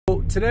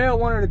Today I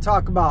wanted to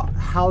talk about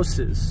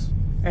houses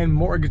and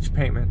mortgage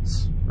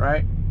payments,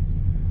 right?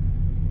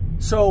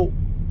 So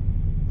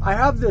I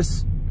have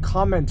this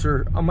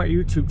commenter on my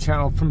YouTube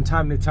channel from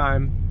time to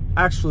time,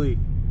 actually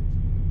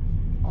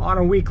on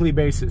a weekly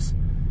basis.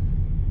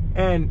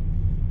 And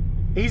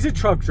he's a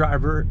truck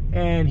driver,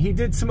 and he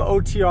did some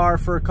OTR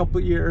for a couple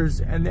of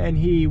years, and then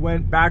he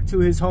went back to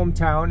his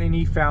hometown and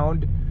he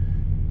found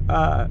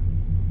a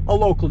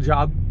local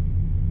job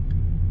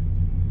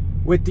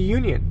with the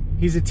union.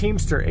 He's a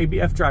Teamster,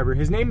 ABF driver.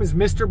 His name is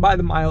Mr. By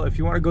the Mile. If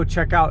you want to go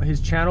check out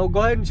his channel, go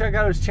ahead and check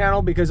out his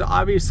channel, because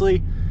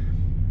obviously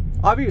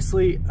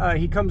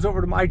he comes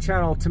over to my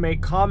channel to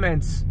make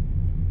comments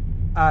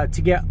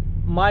to get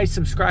my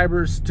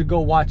subscribers to go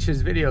watch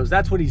his videos.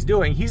 That's what he's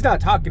doing. He's not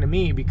talking to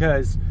me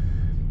because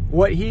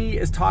what he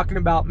is talking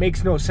about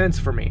makes no sense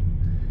for me.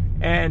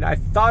 And I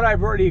thought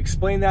I've already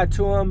explained that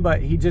to him,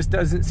 but he just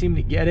doesn't seem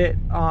to get it.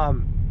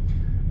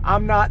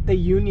 I'm not the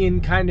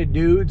union kind of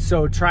dude,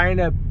 so trying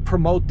to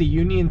promote the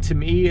union to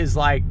me is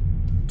like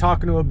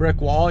talking to a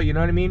brick wall, you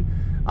know what I mean?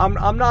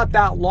 I'm not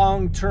that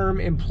long-term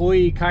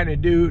employee kind of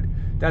dude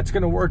that's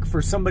going to work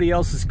for somebody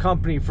else's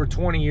company for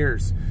 20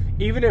 years.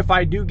 Even if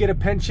I do get a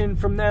pension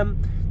from them,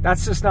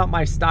 that's just not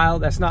my style.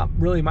 That's not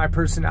really my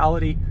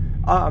personality.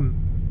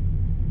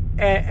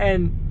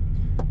 And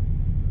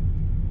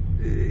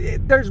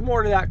there's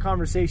more to that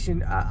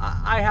conversation.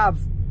 I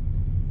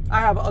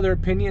have other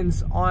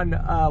opinions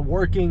on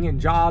working and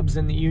jobs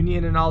and the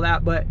union and all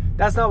that, but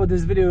that's not what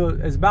this video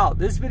is about.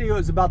 This video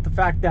is about the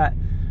fact that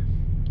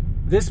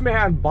this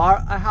man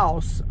bought a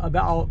house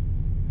about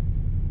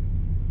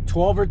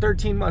 12 or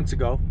 13 months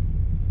ago,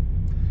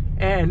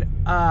 and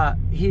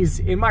he's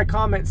in my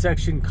comment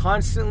section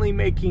constantly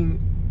making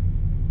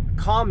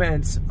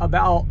comments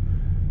about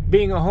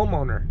being a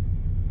homeowner.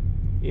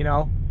 You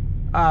know,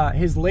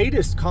 his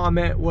latest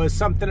comment was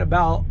something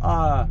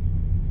about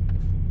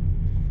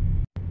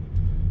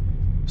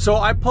so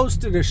I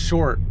posted a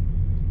short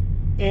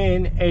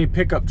in a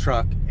pickup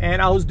truck, and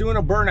I was doing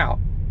a burnout.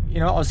 You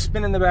know, I was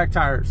spinning the back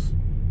tires,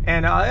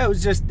 and it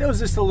was just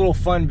a little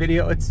fun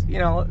video. It's, you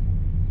know,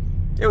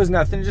 it was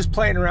nothing, just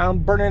playing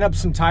around, burning up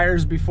some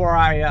tires before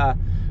I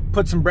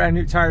put some brand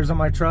new tires on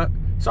my truck.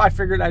 So I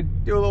figured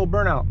I'd do a little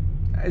burnout,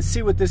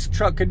 see what this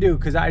truck could do,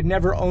 because I'd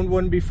never owned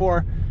one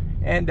before.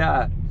 And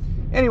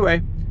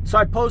anyway, so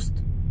I post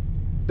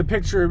the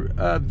picture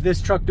of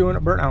this truck doing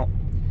a burnout,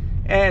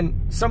 and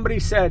somebody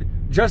said,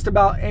 just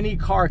about any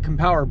car can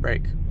power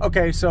brake.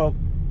 Okay, so, all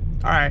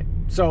right.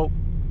 So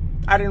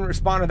I didn't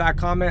respond to that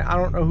comment. I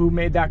don't know who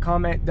made that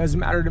comment. Doesn't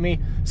matter to me.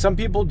 Some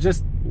people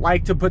just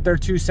like to put their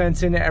 2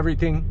 cents into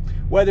everything,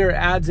 whether it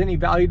adds any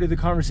value to the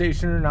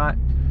conversation or not.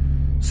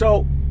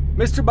 So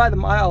Mr. By the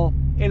Mile,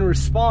 in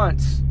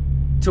response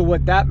to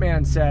what that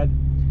man said,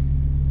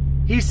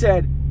 he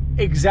said,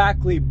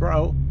 exactly,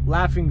 bro,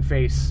 laughing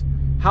face.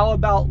 How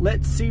about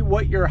let's see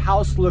what your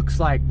house looks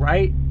like,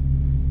 right?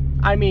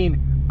 I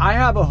mean, I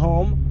have a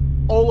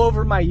home all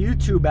over my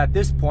YouTube at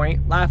this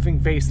point. Laughing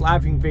face,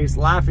 laughing face,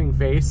 laughing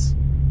face.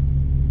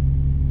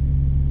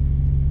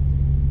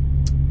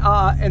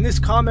 And this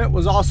comment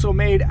was also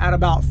made at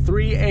about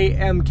 3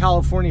 a.m.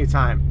 California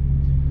time.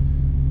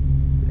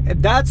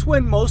 That's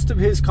when most of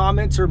his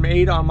comments are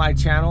made on my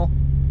channel,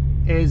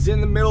 is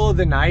in the middle of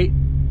the night,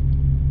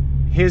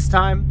 his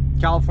time,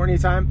 California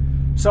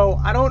time. So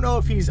I don't know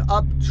if he's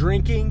up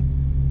drinking,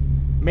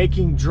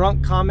 making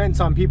drunk comments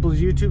on people's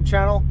YouTube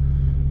channel,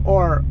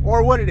 or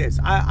what it is.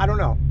 I don't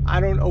know. I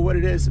don't know what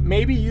it is.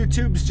 Maybe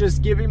YouTube's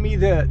just giving me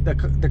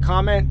the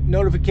comment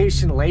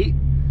notification late.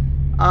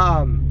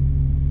 And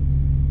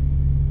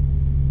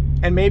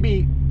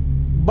maybe,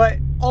 but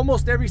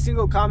almost every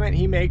single comment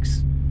he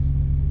makes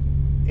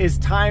is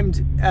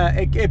timed.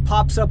 It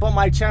pops up on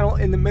my channel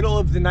in the middle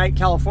of the night,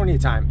 California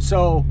time.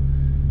 So,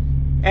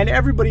 and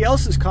everybody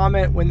else's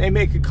comment, when they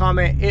make a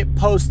comment, it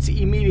posts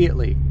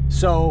immediately.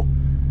 So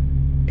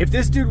if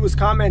this dude was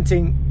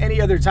commenting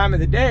any other time of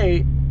the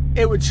day,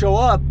 it would show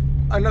up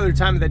another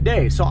time of the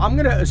day. So I'm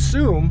going to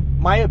assume,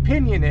 my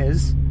opinion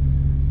is,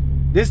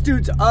 this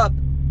dude's up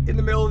in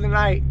the middle of the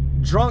night,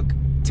 drunk,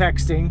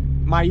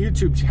 texting my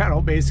YouTube channel,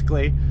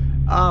 basically,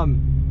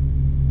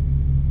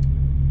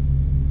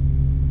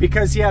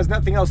 because he has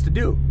nothing else to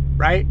do,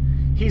 right?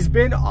 He's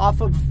been off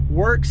of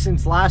work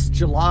since last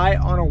July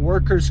on a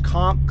workers'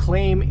 comp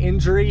claim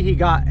injury. He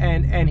got,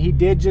 and he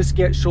did just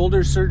get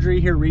shoulder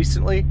surgery here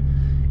recently,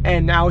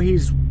 and now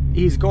he's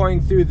going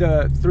through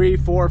the 3,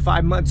 4,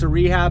 5 months of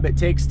rehab it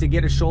takes to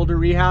get a shoulder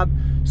rehab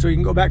so he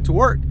can go back to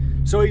work.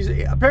 So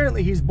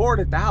he's bored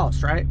at the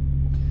house, right?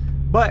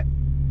 But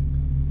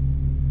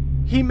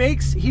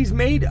he's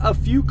made a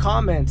few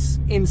comments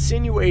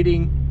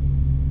insinuating,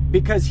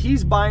 because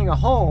he's buying a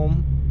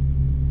home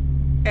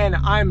and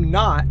I'm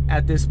not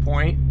at this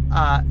point,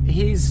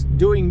 he's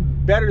doing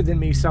better than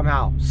me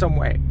somehow, some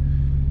way.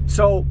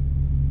 So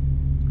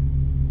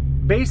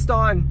based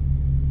on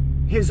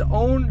his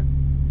own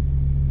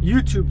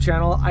YouTube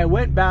channel, I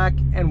went back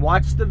and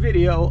watched the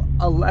video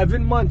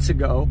 11 months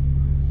ago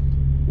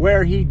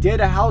where he did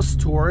a house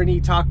tour, and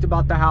he talked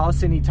about the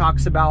house, and he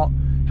talks about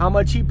how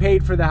much he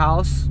paid for the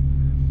house.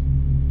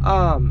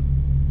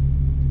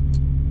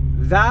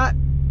 That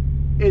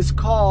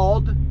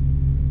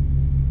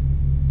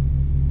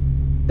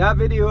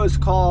video is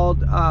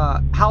called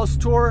House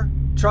Tour,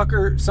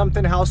 Trucker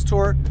something House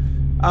Tour.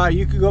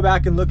 You could go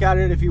back and look at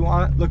it if you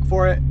want, look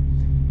for it.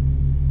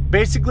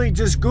 Basically,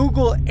 just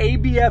Google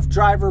ABF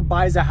driver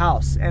buys a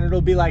house, and it'll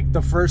be like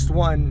the first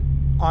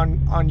one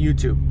on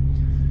YouTube.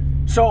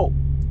 So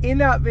in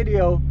that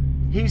video,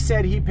 he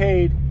said he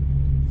paid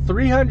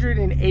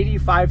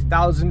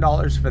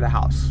 $385,000 for the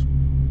house.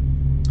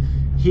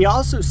 He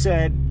also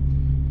said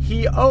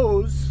he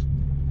owes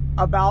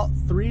about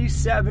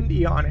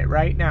 $370,000 on it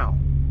right now.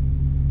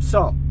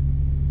 So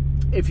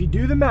if you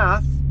do the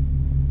math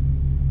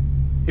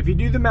on a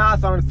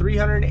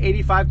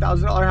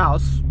 $385,000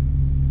 house,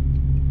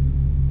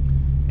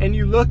 and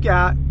you look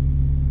at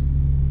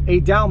a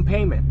down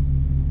payment,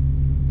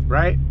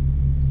 right,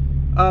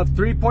 of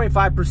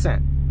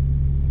 3.5%,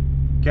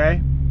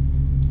 okay?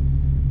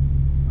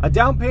 A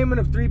down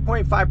payment of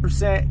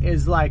 3.5%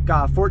 is like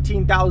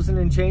 $14,000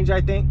 and change, I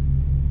think,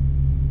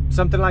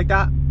 something like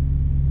that.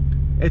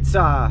 It's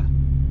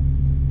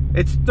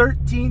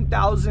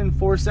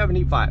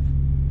 $13,475.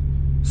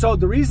 So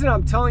the reason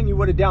I'm telling you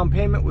what a down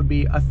payment would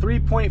be, a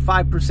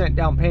 3.5%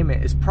 down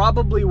payment is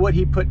probably what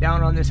he put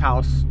down on this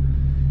house.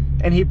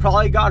 And he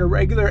probably got a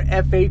regular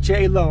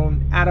FHA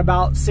loan at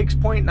about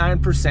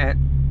 6.9%,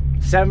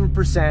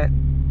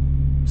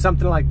 7%,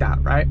 something like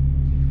that, right?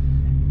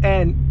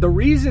 And the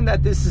reason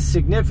that this is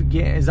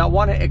significant is I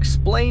want to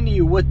explain to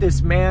you what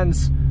this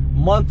man's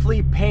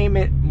monthly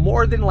payment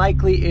more than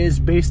likely is,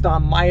 based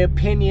on my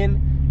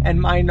opinion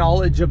and my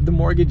knowledge of the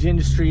mortgage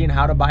industry and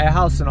how to buy a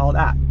house and all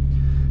that.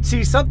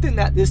 See, something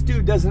that this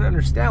dude doesn't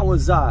understand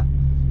was I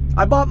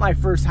bought my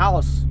first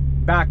house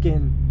back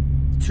in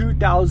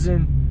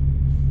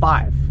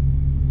 2005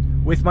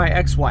 with my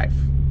ex-wife,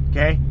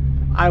 okay?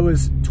 I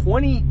was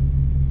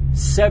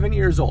 27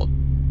 years old.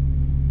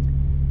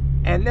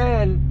 And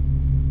then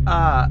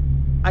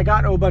I got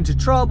into a bunch of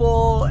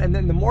trouble, and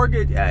then the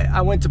mortgage,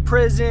 I went to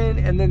prison,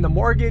 and then the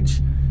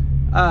mortgage,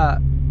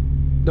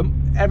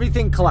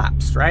 everything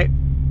collapsed, right?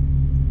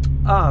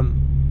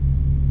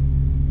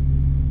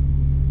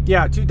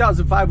 Yeah,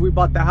 2005 we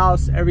bought the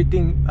house,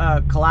 everything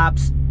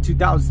collapsed.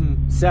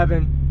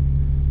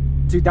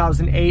 2007,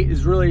 2008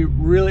 is really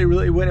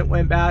when it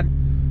went bad.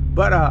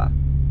 But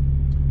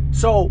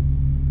so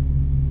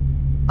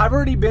I've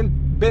already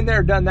been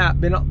there, done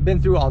that, been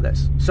through all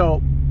this.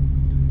 So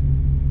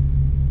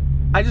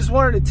I just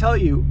wanted to tell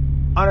you,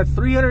 on a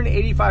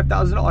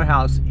 $385,000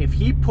 house, if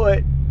he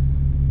put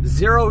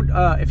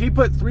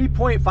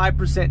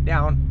 3.5%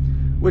 down,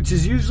 which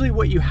is usually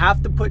what you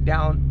have to put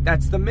down,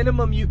 that's the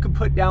minimum you could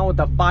put down with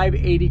a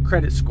 580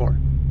 credit score,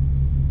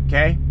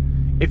 okay?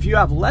 If you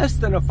have less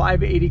than a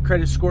 580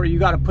 credit score, you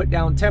got to put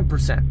down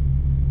 10%.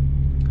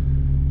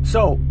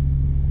 So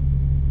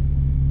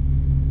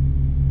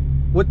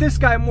what this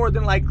guy more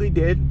than likely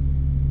did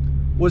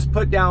was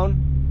put down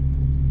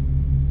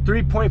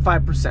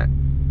 3.5%.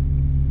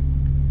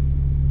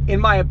 in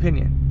my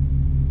opinion.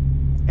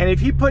 And if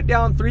he put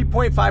down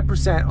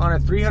 3.5% on a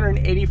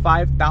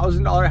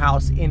 $385,000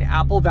 house in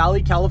Apple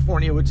Valley,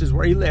 California, which is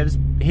where he lives,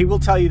 he will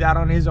tell you that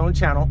on his own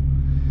channel.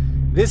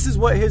 This is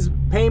what his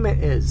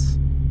payment is.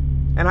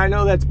 And I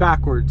know that's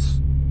backwards.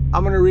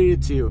 I'm going to read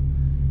it to you.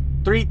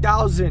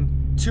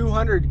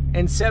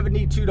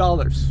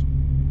 $3,272.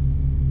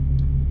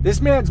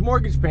 This man's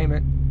mortgage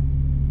payment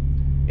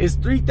is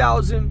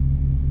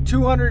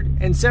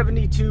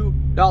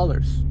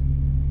 $3,272.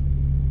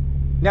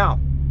 Now,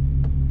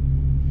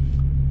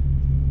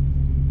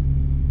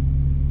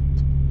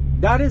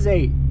 that is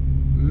a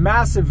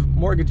massive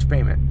mortgage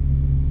payment.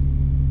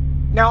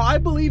 Now, I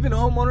believe in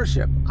home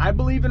ownership. I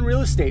believe in real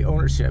estate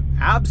ownership.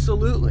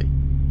 Absolutely.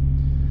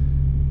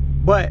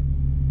 But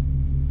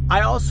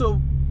I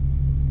also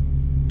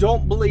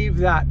don't believe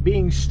that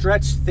being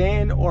stretched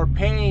thin or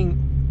paying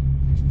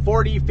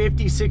 40,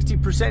 50,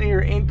 60% of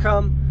your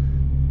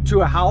income to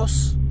a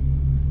house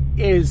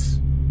is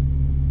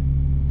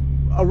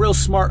a real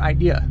smart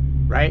idea,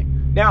 right?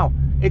 Now,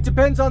 it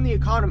depends on the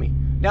economy.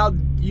 Now,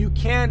 you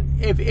can,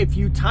 if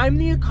you time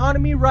the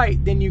economy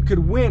right, then you could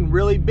win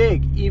really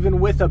big, even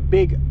with a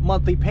big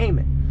monthly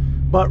payment.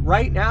 But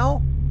right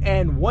now,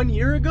 and 1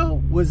 year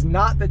ago, was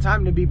not the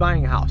time to be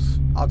buying a house.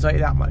 I'll tell you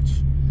that much.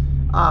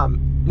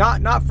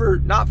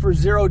 Not for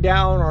 0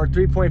 down or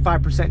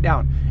 3.5%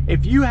 down.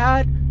 If you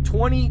had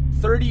 20,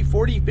 30,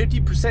 40,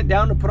 50%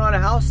 down to put on a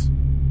house,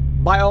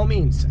 by all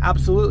means,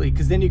 absolutely,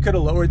 because then you could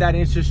have lowered that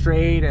interest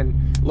rate and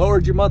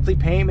lowered your monthly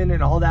payment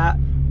and all that.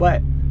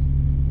 But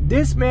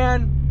this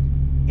man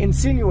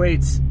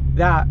insinuates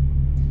that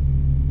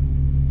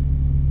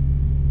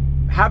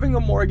having a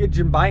mortgage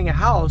and buying a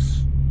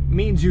house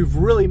means you've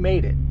really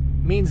made it,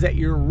 means that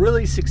you're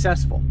really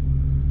successful.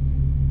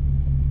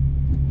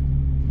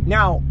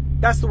 Now,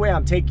 that's the way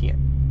I'm taking it.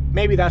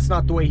 Maybe that's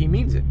not the way he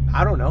means it.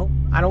 I don't know.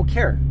 I don't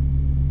care.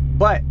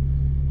 But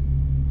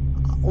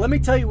let me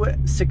tell you what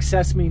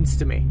success means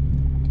to me,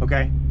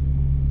 okay?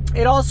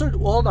 it also,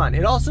 hold on,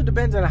 it also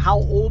depends on how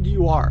old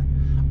you are.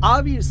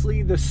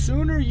 Obviously, the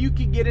sooner you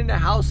can get in the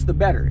house, the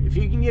better. If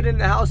you can get in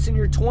the house in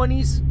your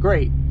 20s,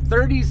 great.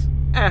 30s,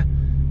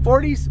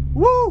 40s,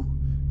 woo!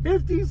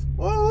 50s,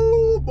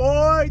 oh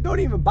boy, don't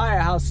even buy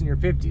a house in your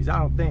 50s,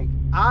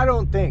 I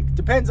don't think.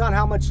 Depends on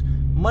how much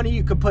money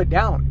you could put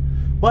down.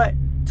 But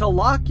to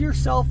lock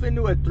yourself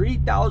into a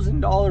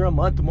 $3,000 a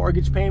month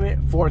mortgage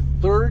payment for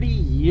 30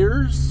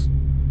 years,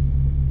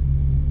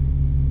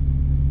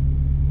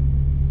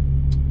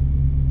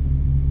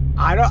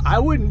 I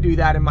wouldn't do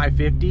that in my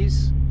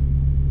 50s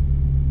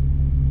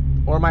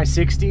or my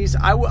 60s.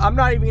 I'm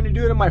not even going to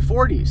do it in my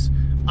 40s.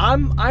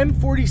 I'm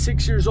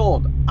 46 years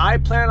old. I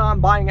plan on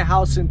buying a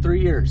house in 3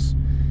 years,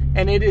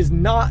 and it is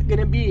not going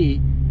to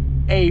be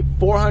a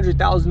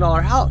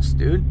 $400,000 house,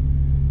 dude.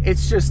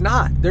 It's just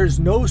not. There's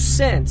no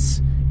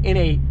sense in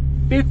a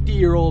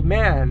 50-year-old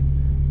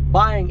man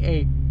buying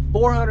a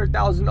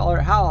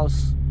 $400,000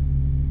 house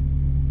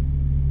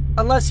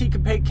unless he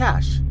can pay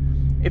cash.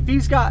 If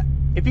he's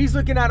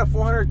looking at a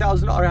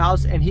 $400,000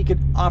 house and he could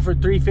offer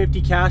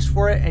 $350 cash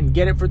for it and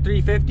get it for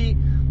 $350,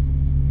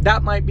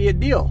 that might be a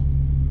deal.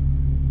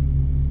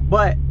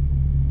 But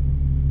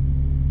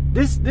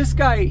this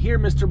guy here,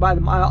 Mr. By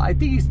the Mile, I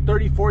think he's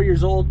 34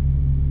 years old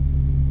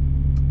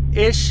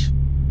ish.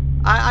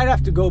 I'd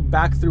have to go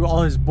back through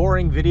all his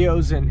boring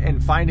videos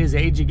and find his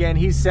age again.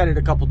 He's said it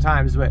a couple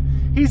times, but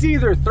he's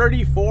either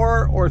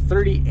 34 or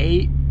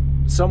 38,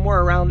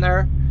 somewhere around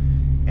there.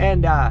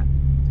 And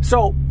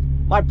so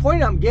my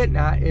point I'm getting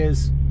at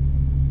is,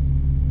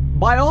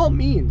 by all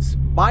means,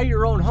 buy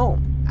your own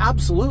home.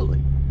 Absolutely.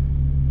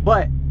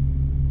 But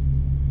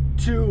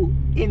to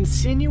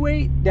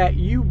insinuate that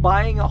you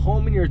buying a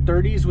home in your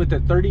 30s with a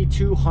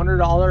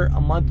 $3,200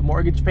 a month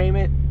mortgage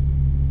payment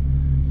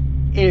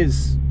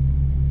is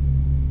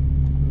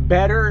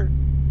better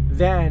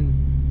than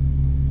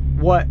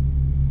what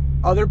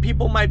other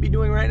people might be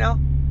doing right now,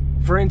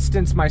 for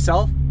instance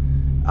myself,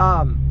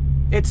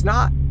 it's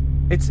not.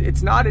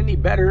 It's not any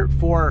better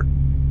for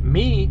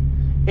me.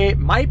 It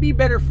might be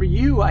better for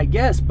you, I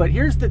guess, but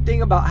here's the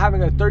thing about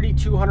having a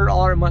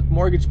 $3,200 a month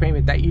mortgage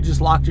payment that you just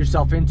locked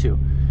yourself into.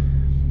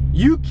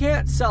 You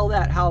can't sell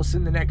that house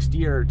in the next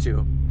year or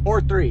 2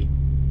 or 3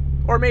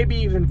 or maybe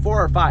even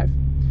 4 or 5,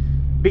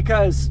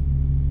 because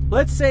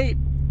let's say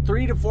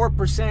 3 to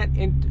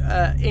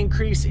 4%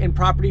 increase in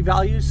property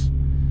values.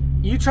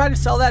 You try to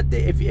sell that,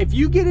 if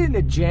you get in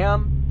a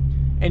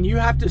jam and you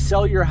have to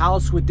sell your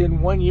house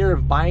within 1 year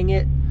of buying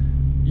it,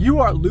 you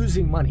are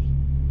losing money,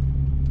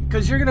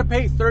 because you're going to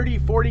pay 30,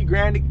 40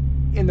 grand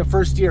in the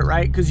first year,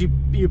 right? Because you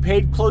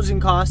paid closing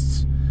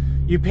costs,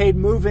 you paid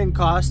move-in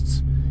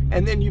costs,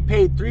 and then you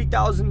paid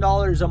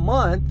 $3,000 a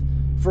month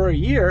for a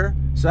year.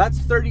 So that's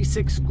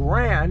 36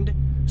 grand.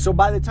 So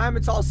by the time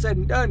it's all said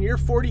and done, you're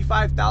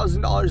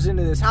 $45,000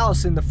 into this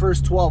house in the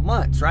first 12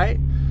 months, right?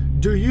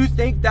 Do you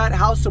think that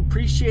house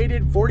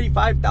appreciated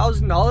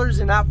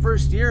 $45,000 in that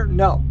first year?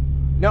 No,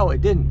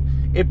 it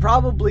didn't. It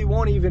probably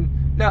won't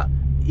even. Now,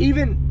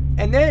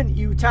 and then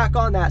you tack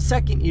on that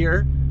second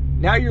year.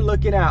 Now you're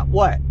looking at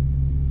what?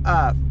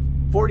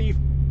 40,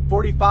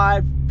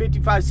 45,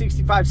 55,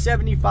 65,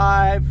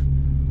 75.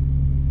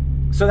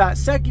 So that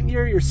second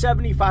year, you're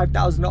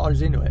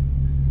 $75,000 into it.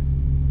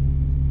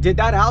 Did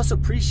that house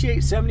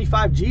appreciate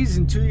 75 G's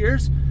in 2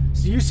 years?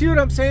 So you see what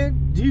I'm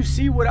saying? Do you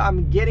see what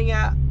I'm getting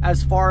at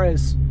as far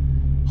as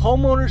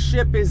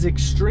homeownership is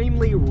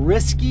extremely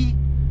risky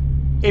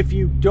if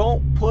you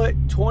don't put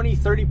 20,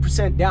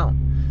 30% down?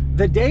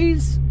 The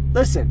days,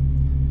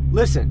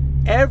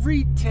 listen,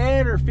 every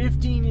 10 or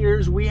 15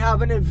 years we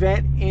have an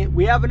event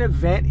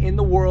in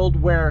the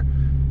world where,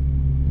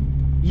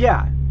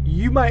 yeah,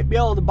 you might be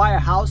able to buy a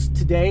house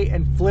today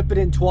and flip it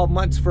in 12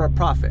 months for a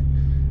profit.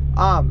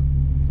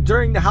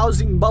 During the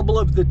housing bubble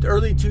of the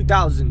early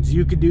 2000s,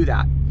 you could do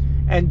that.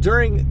 And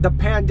during the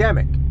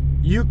pandemic,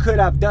 you could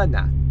have done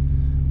that.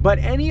 But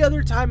any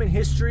other time in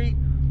history,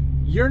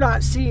 you're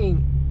not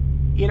seeing,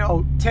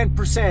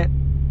 10%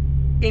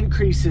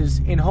 increases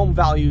in home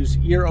values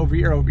year over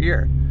year over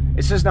year.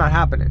 It's just not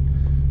happening.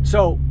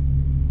 So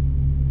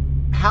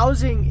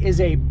housing is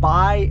a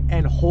buy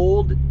and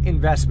hold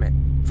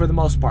investment for the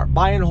most part.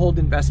 Buy and hold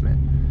investment.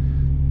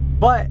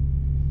 But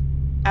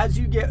as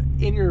you get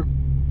in your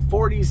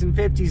 40s and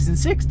 50s and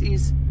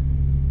 60s,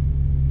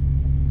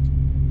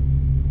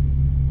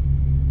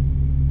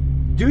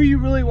 do you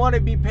really want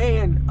to be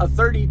paying a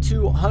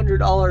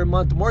 $3,200 a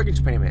month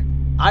mortgage payment?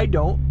 I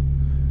don't.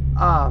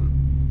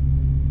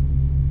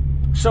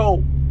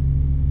 So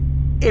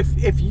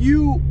if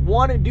you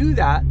want to do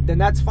that, then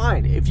that's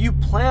fine. If you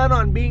plan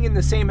on being in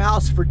the same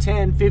house for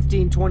 10,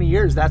 15, 20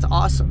 years, that's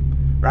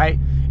awesome, right?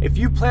 If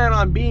you plan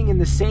on being in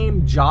the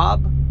same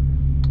job,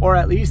 or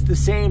at least the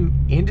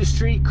same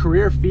industry,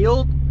 career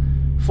field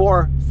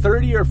for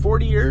 30 or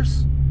 40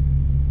 years,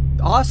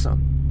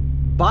 awesome.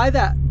 Buy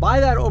that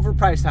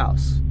overpriced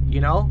house,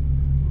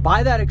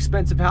 buy that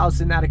expensive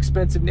house in that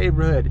expensive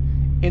neighborhood,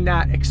 in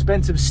that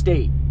expensive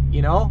state,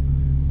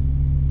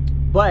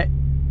 But,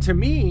 to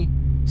me,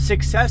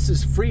 success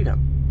is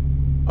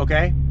freedom,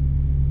 okay?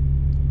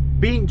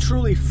 being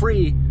truly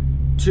free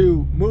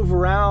to move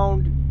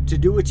around, to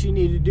do what you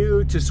need to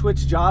do, to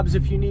switch jobs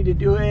if you need to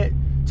do it,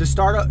 to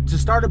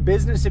start a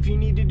business if you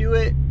need to do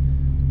it,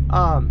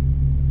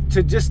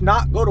 to just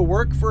not go to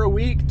work for a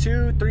week,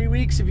 2-3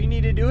 weeks if you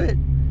need to do it.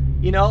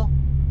 You know,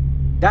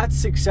 that's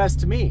success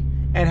to me.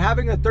 And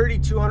having a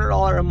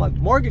 $3,200 a month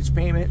mortgage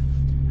payment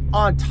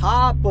on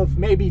top of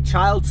maybe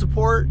child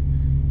support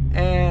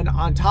and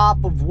on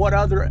top of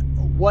whatever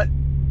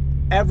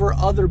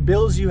other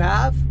bills you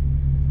have,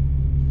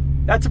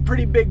 that's a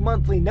pretty big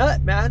monthly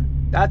nut, man.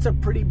 That's a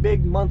pretty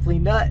big monthly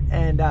nut.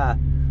 And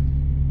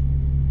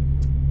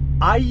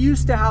I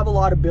used to have a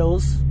lot of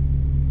bills.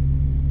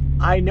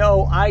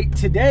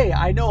 Today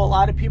I know a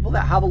lot of people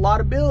that have a lot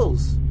of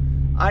bills.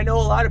 I know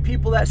a lot of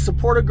people that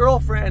support a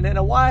girlfriend and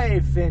a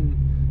wife and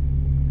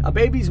a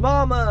baby's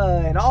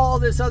mama and all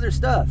this other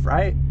stuff,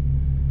 right?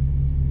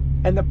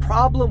 And the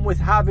problem with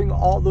having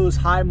all those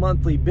high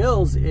monthly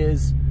bills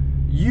is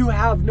you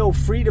have no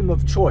freedom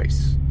of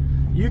choice.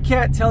 You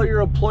can't tell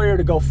your employer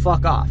to go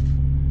fuck off,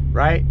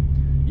 right?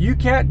 You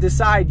can't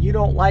decide you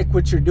don't like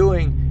what you're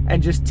doing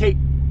and just take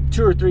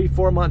 2 or 3,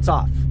 4 months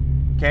off,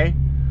 okay?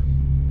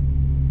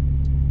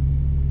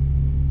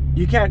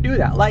 You can't do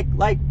that. Like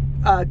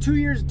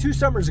 2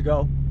 summers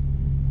ago,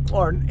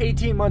 or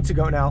 18 months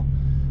ago now,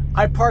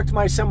 I parked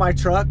my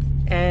semi-truck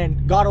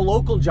and got a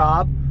local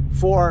job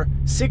for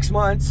 6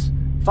 months,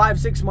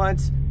 5-6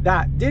 months,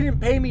 that didn't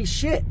pay me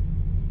shit.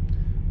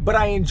 But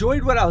I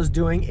enjoyed what I was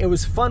doing. It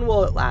was fun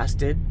while it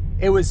lasted.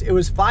 It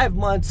was 5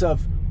 months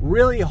of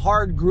really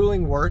hard,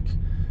 grueling work,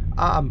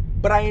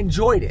 but I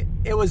enjoyed it.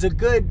 It was a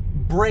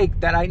good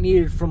break that I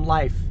needed from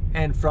life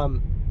and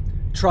from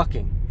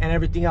trucking and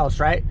everything else,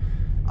 right?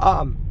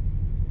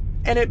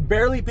 And it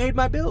barely paid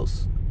my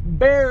bills.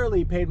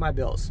 Barely paid my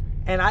bills.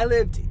 And I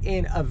lived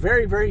in a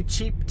very, very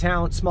cheap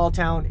town, small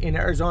town in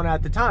Arizona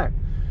at the time.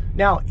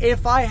 Now,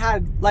 if I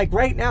had, like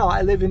right now,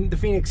 I live in the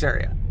Phoenix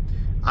area.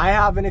 I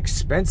have an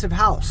expensive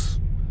house.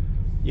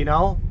 You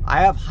know,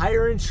 I have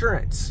higher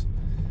insurance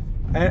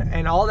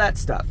and all that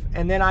stuff.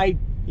 And then I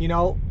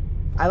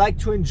like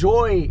to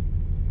enjoy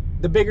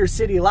the bigger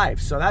city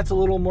life. So that's a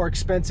little more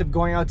expensive,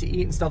 going out to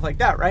eat and stuff like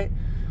that, right?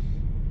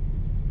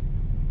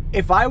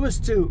 If I was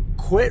to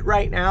quit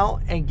right now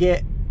and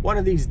get one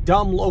of these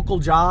dumb local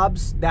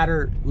jobs that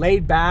are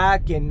laid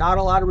back and not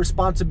a lot of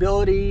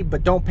responsibility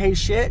but don't pay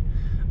shit,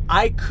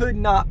 I could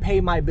not pay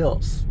my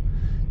bills.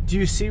 Do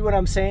you see what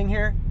I'm saying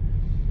here?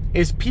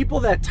 Is people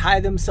that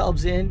tie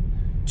themselves in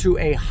to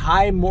a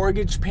high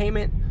mortgage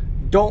payment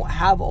don't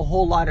have a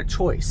whole lot of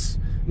choice.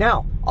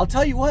 Now, I'll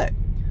tell you what,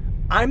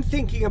 I'm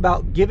thinking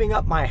about giving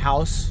up my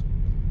house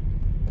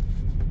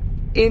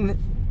in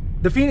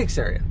the Phoenix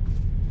area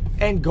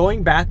and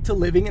going back to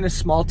living in a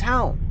small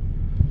town,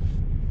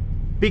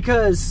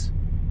 because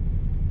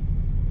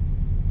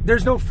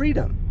there's no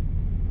freedom.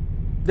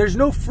 There's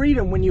no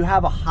freedom when you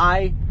have a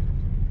high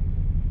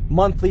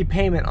monthly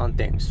payment on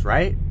things,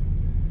 right?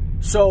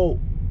 So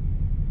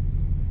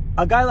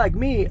a guy like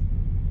me,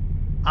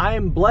 I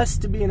am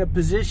blessed to be in a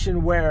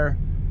position where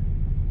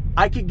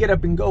I could get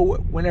up and go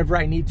whenever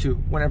I need to,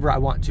 whenever I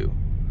want to.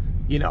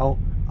 You know,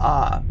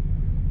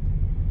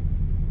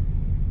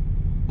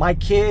 my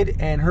kid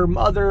and her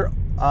mother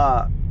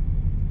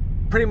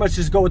pretty much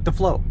just go with the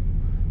flow,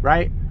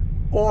 right?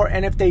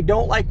 And if they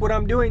don't like what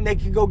I'm doing, they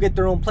can go get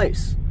their own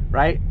place,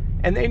 right?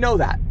 And they know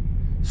that.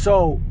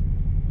 So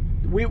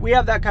we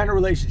have that kind of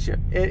relationship.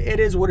 It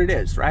is what it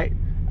is, right?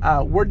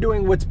 We're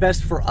doing what's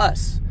best for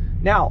us.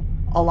 Now,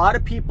 a lot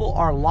of people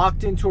are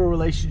locked into a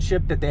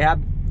relationship that they have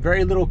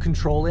very little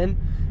control in.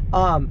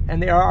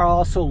 And they are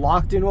also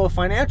locked into a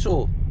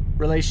financial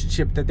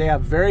relationship that they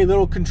have very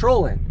little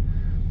control in.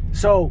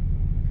 So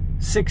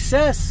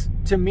success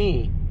to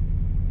me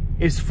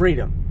is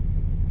freedom.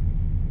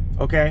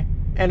 Okay?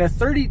 And a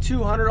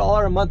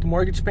 $3,200 a month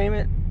mortgage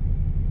payment,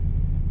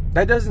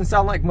 that doesn't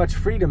sound like much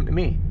freedom to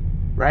me,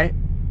 right?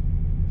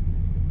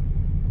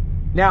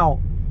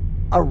 Now,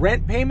 a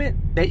rent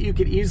payment that you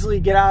could easily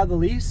get out of the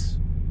lease,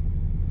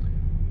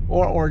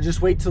 or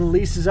just wait till the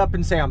lease is up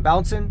and say I'm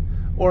bouncing,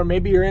 or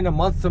maybe you're in a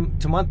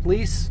month-to-month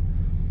lease.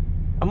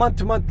 A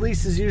month-to-month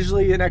lease is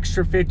usually an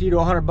extra $50 to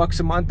 $100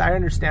 a month. I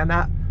understand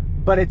that,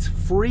 but it's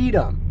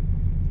freedom.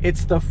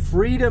 It's the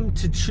freedom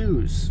to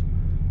choose,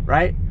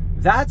 right?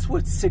 That's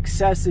what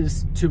success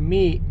is to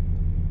me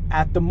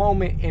at the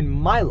moment in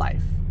my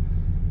life.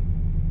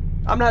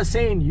 I'm not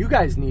saying you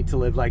guys need to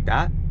live like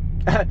that.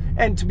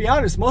 And to be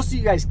honest, most of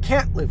you guys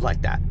can't live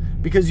like that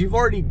because you've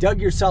already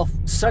dug yourself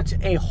such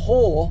a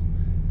hole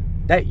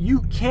that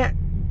you can't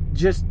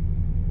just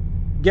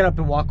get up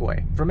and walk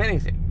away from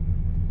anything.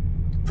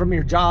 From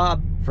your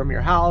job, from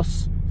your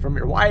house, from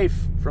your wife,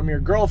 from your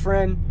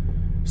girlfriend.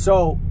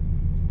 So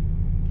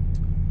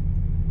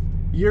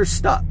you're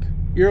stuck.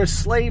 You're a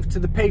slave to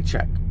the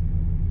paycheck,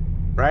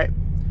 right?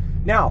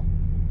 Now,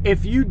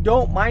 if you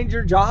don't mind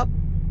your job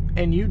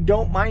and you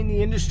don't mind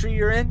the industry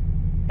you're in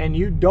and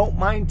you don't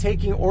mind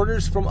taking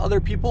orders from other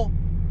people,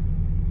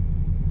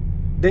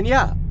 then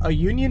yeah, a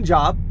union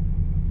job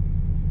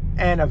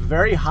and a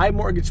very high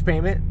mortgage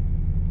payment,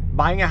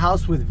 buying a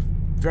house with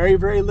very,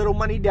 very little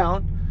money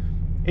down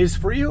is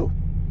for you.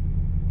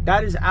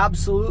 That is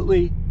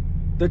absolutely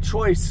the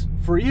choice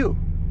for you.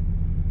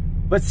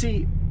 But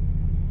see,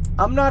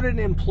 I'm not an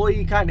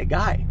employee kind of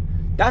guy.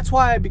 That's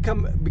why I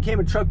became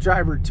a truck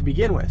driver to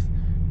begin with.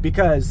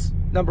 Because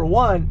number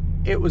one,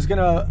 it was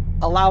gonna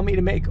allow me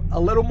to make a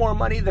little more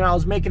money than I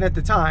was making at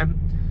the time,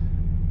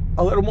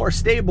 a little more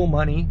stable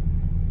money,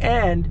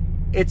 and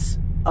it's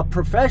a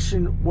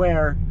profession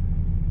where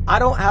I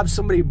don't have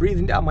somebody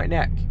breathing down my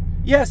neck.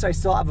 Yes, I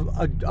still have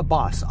a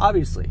boss,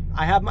 obviously.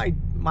 I have my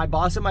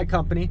boss at my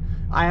company.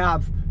 I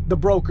have the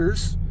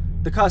brokers,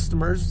 the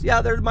customers.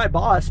 Yeah, they're my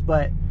boss,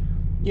 but,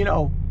 you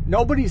know,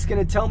 nobody's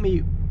going to tell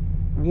me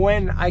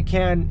when I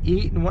can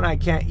eat and when I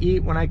can't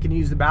eat, when I can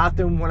use the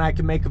bathroom, when I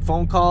can make a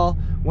phone call,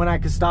 when I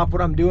can stop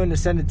what I'm doing to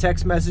send a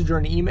text message or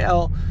an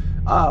email.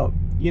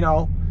 You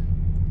know,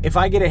 if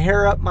I get a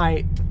hair up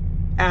my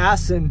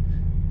ass and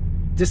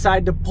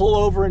decide to pull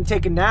over and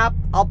take a nap,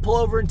 I'll pull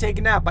over and take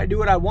a nap. I do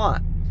what I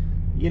want.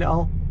 You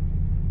know,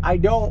 I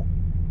don't,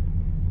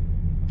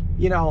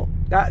 you know,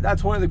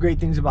 that's one of the great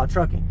things about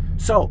trucking.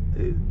 So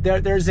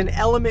there's an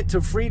element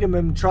to freedom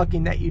in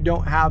trucking that you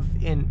don't have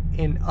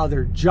in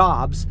other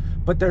jobs,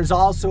 but there's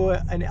also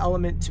an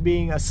element to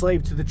being a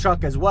slave to the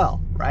truck as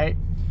well, right?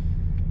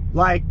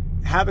 Like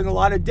having a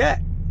lot of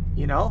debt,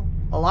 you know?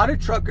 A lot of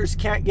truckers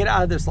can't get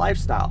out of this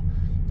lifestyle.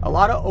 A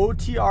lot of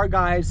OTR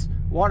guys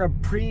want to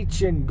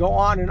preach and go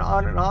on and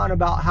on and on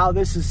about how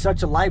this is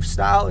such a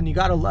lifestyle and you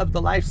got to love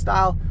the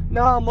lifestyle.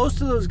 No,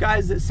 most of those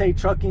guys that say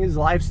trucking is a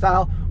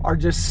lifestyle are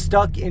just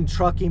stuck in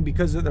trucking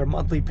because of their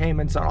monthly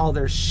payments on all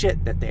their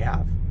shit that they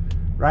have,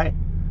 right?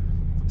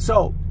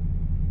 So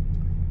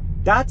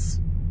that's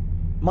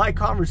my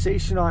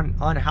conversation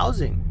on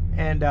housing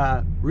and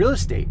real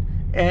estate.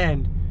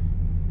 And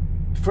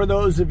for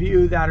those of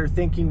you that are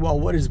thinking, well,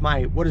 what is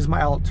my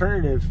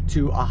alternative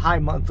to a high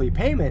monthly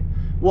payment?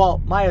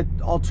 Well, my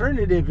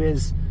alternative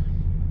is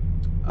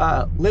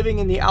living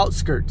in the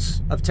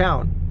outskirts of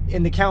town,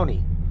 in the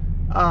county.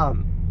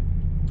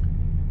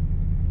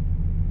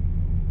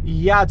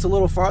 Yeah, it's a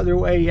little farther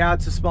away. Yeah,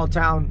 it's a small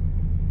town.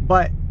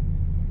 But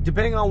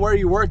depending on where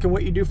you work and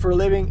what you do for a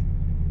living,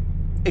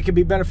 it can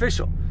be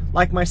beneficial.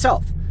 Like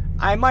myself,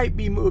 I might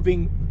be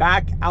moving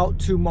back out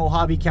to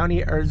Mojave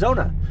County,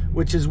 Arizona,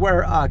 which is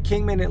where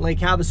Kingman and Lake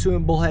Havasu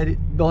and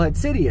Bullhead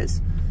City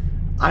is.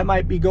 I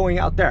might be going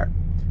out there,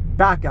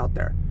 back out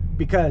there,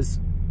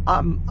 because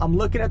I'm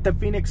looking at the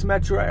Phoenix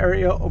metro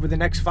area over the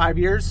next 5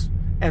 years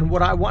and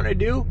what I want to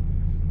do,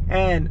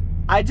 and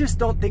I just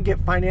don't think it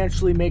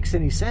financially makes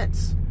any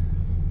sense.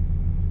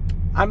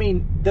 I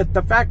mean,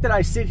 the fact that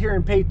I sit here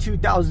and pay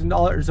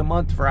 $2,000 a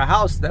month for a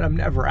house that I'm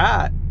never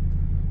at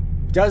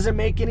doesn't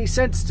make any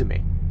sense to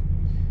me.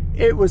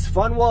 It was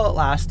fun while it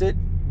lasted,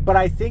 but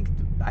I think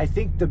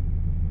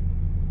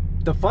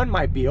the fun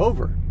might be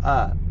over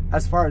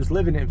as far as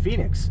living in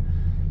Phoenix.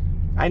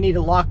 I need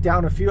to lock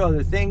down a few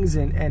other things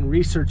and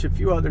research a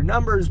few other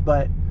numbers,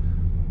 but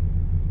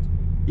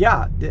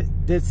yeah,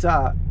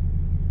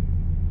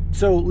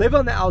 so live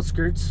on the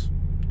outskirts,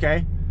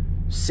 okay?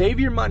 Save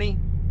your money,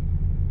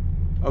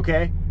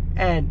 okay?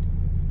 And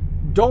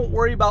don't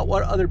worry about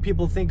what other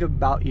people think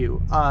about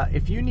you.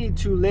 If you need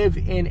to live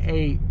in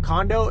a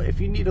condo, if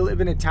you need to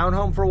live in a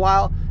townhome for a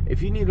while,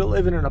 if you need to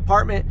live in an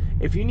apartment,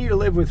 if you need to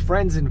live with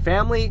friends and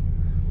family,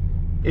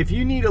 if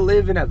you need to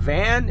live in a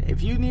van,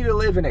 if you need to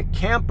live in a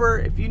camper,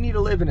 if you need to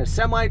live in a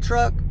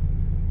semi-truck,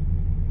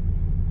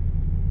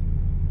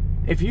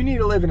 if you need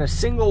to live in a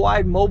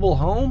single-wide mobile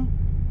home,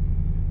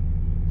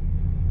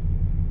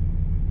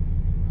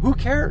 who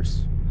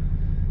cares?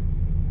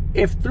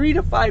 If 3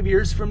 to 5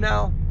 years from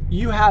now,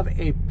 you have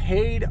a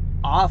paid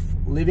off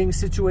living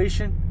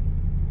situation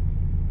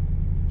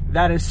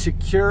that is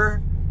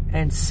secure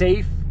and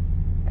safe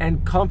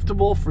and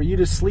comfortable for you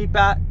to sleep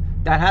at,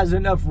 that has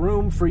enough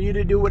room for you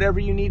to do whatever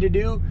you need to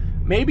do.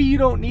 Maybe you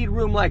don't need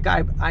room like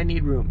I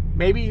need room.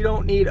 Maybe you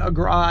don't need a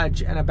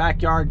garage and a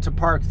backyard to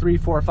park 3,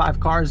 4, 5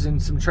 cars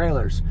and some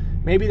trailers.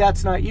 Maybe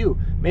that's not you.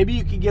 Maybe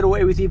you can get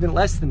away with even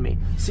less than me.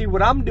 See,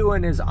 what I'm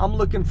doing is I'm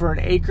looking for an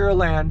acre of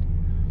land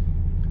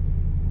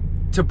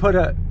to put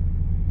a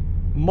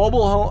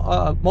mobile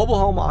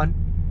home on,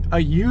 a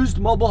used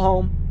mobile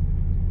home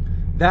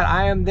that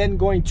I am then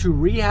going to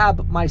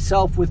rehab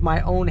myself with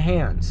my own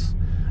hands.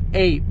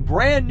 A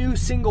brand new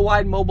single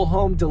wide mobile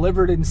home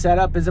delivered and set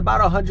up is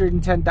about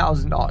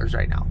 $110,000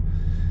 right now.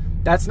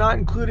 That's not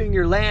including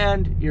your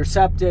land, your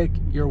septic,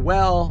 your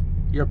well,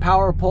 your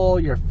power pole,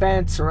 your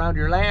fence around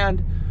your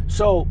land.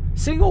 So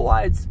single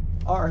wides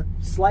are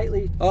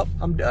slightly, oh,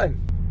 I'm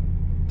done.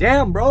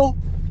 Damn, bro.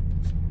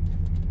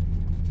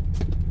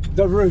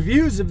 The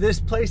reviews of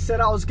this place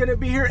said I was gonna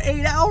be here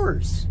 8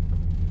 hours.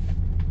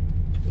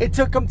 It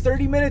took them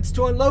 30 minutes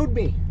to unload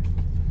me.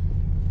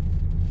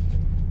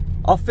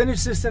 I'll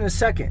finish this in a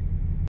second.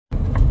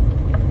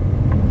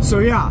 So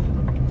yeah,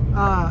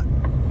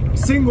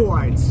 single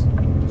wides.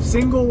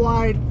 Single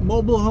wide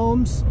mobile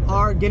homes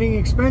are getting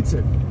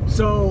expensive.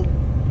 So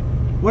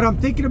what I'm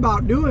thinking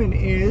about doing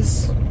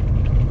is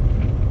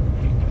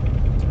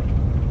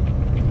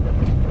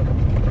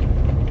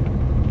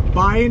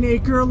buy an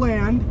acre of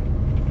land,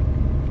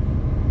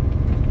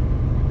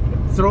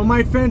 throw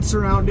my fence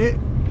around it,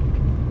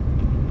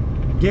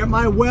 get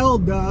my well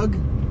dug,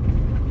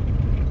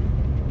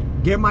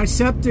 get my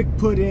septic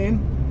put in,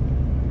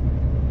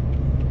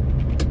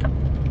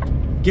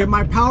 get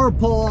my power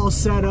pole all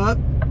set up,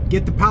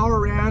 get the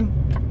power ran,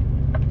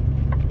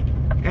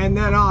 and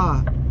then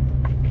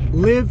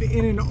live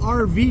in an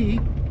RV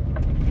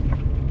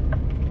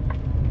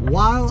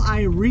while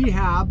I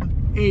rehab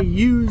a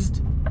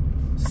used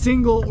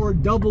single or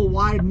double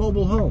wide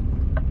mobile home.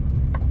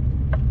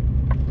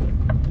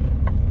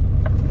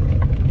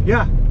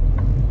 Yeah,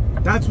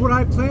 that's what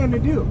I plan to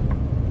do.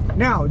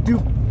 Now,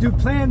 do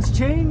plans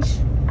change?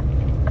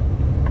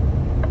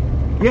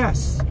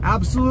 Yes,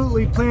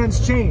 absolutely,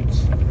 plans change.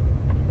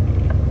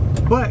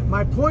 But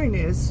my point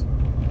is,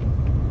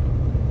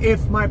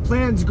 if my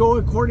plans go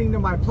according to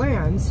my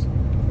plans,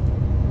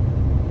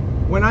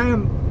 when I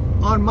am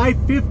on my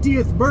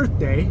 50th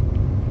birthday,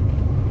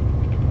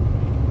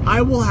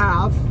 I will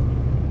have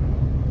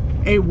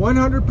a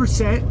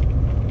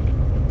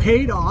 100%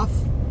 paid off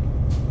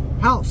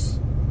house,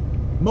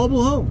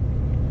 mobile home,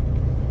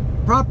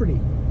 property,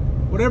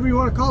 whatever you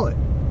want to call it.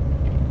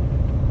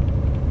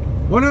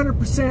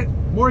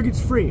 100% mortgage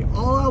free.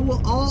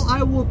 All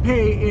I will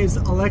pay is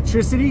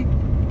electricity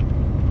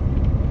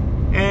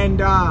and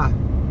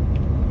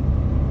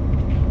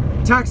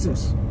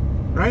taxes,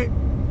 right?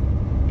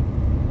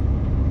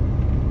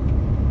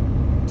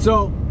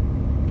 So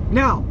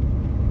now,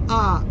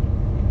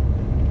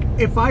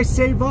 if I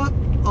save up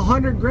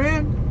 100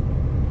 grand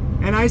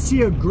and I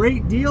see a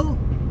great deal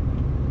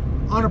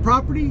on a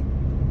property,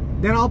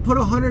 then I'll put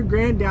 100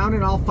 grand down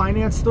and I'll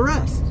finance the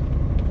rest.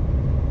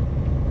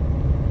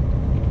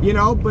 You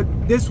know, but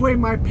this way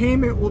my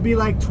payment will be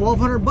like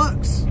 1,200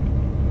 bucks.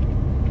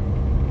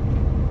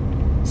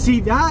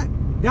 See, that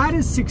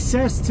is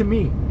success to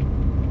me.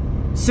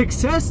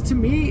 Success to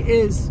me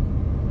is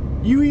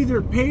you either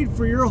paid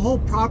for your whole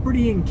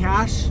property in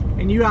cash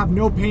and you have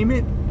no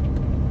payment,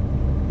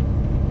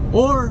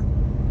 or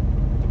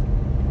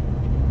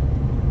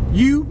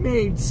you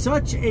made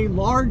such a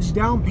large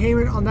down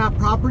payment on that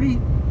property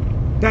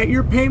that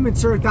your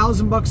payments are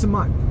 $1,000 a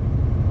month.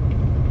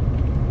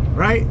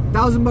 Right?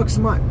 $1,000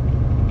 a month.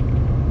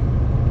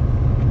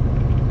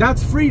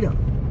 That's freedom.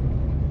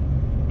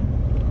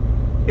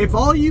 If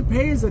all you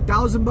pay is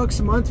 $1,000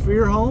 a month for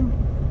your home,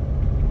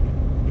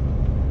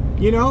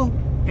 you know,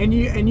 and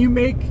you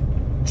make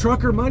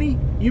trucker money,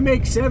 you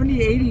make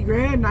 70, 80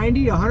 grand,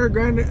 90, 100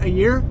 grand a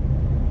year,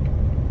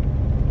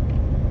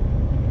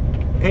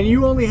 and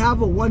you only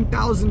have a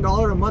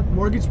 $1,000 a month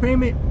mortgage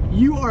payment,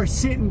 you are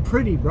sitting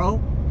pretty,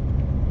 bro.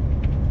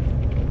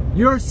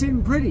 You're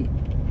sitting pretty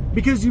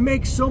because you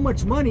make so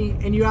much money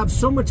and you have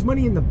so much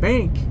money in the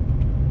bank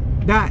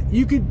that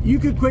you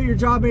could quit your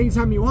job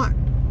anytime you want.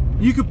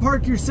 You could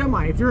park your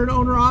semi. If you're an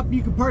owner-op,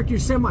 you could park your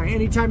semi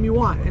anytime you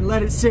want and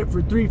let it sit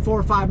for 3,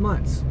 4, 5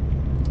 months.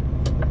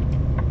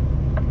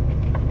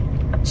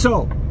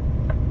 So,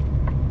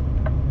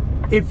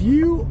 if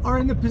you are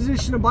in the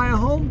position to buy a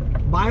home,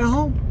 buy a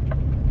home.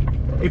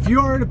 If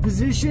you are in a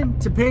position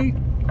to pay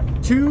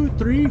 $2,000,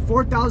 $3,000,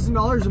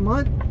 $4,000 a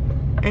month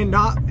and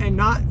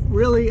not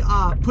really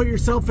put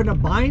yourself in a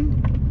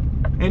bind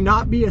and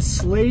not be a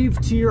slave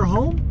to your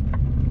home,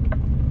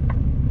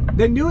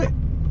 then do it.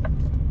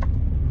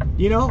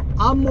 You know,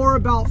 I'm more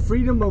about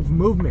freedom of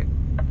movement.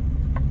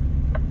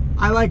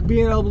 I like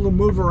being able to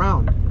move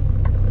around.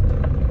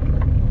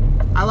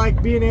 I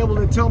like being able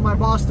to tell my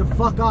boss to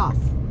fuck off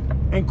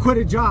and quit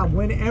a job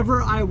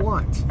whenever I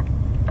want.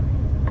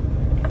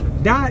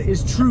 That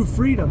is true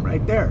freedom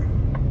right there.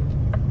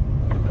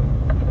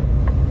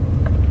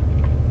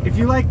 If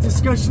you like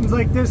discussions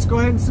like this, go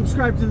ahead and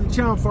subscribe to the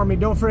channel for me.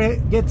 Don't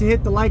forget to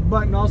hit the like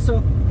button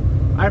also.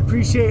 I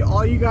appreciate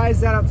all you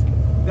guys that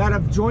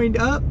have joined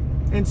up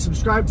and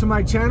subscribed to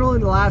my channel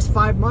in the last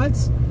 5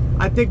 months.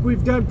 I think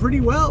we've done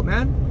pretty well,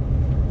 man.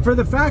 For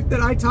the fact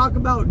that I talk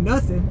about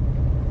nothing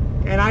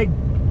and I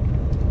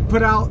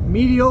put out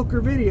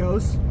mediocre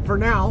videos for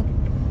now,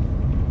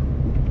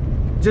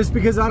 just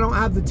because I don't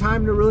have the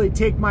time to really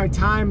take my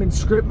time and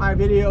script my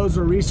videos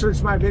or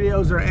research my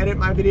videos or edit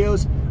my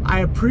videos.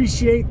 I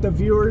appreciate the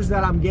viewers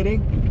that I'm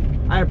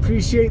getting. I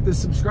appreciate the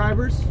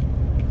subscribers.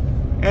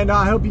 And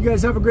I hope you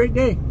guys have a great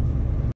day.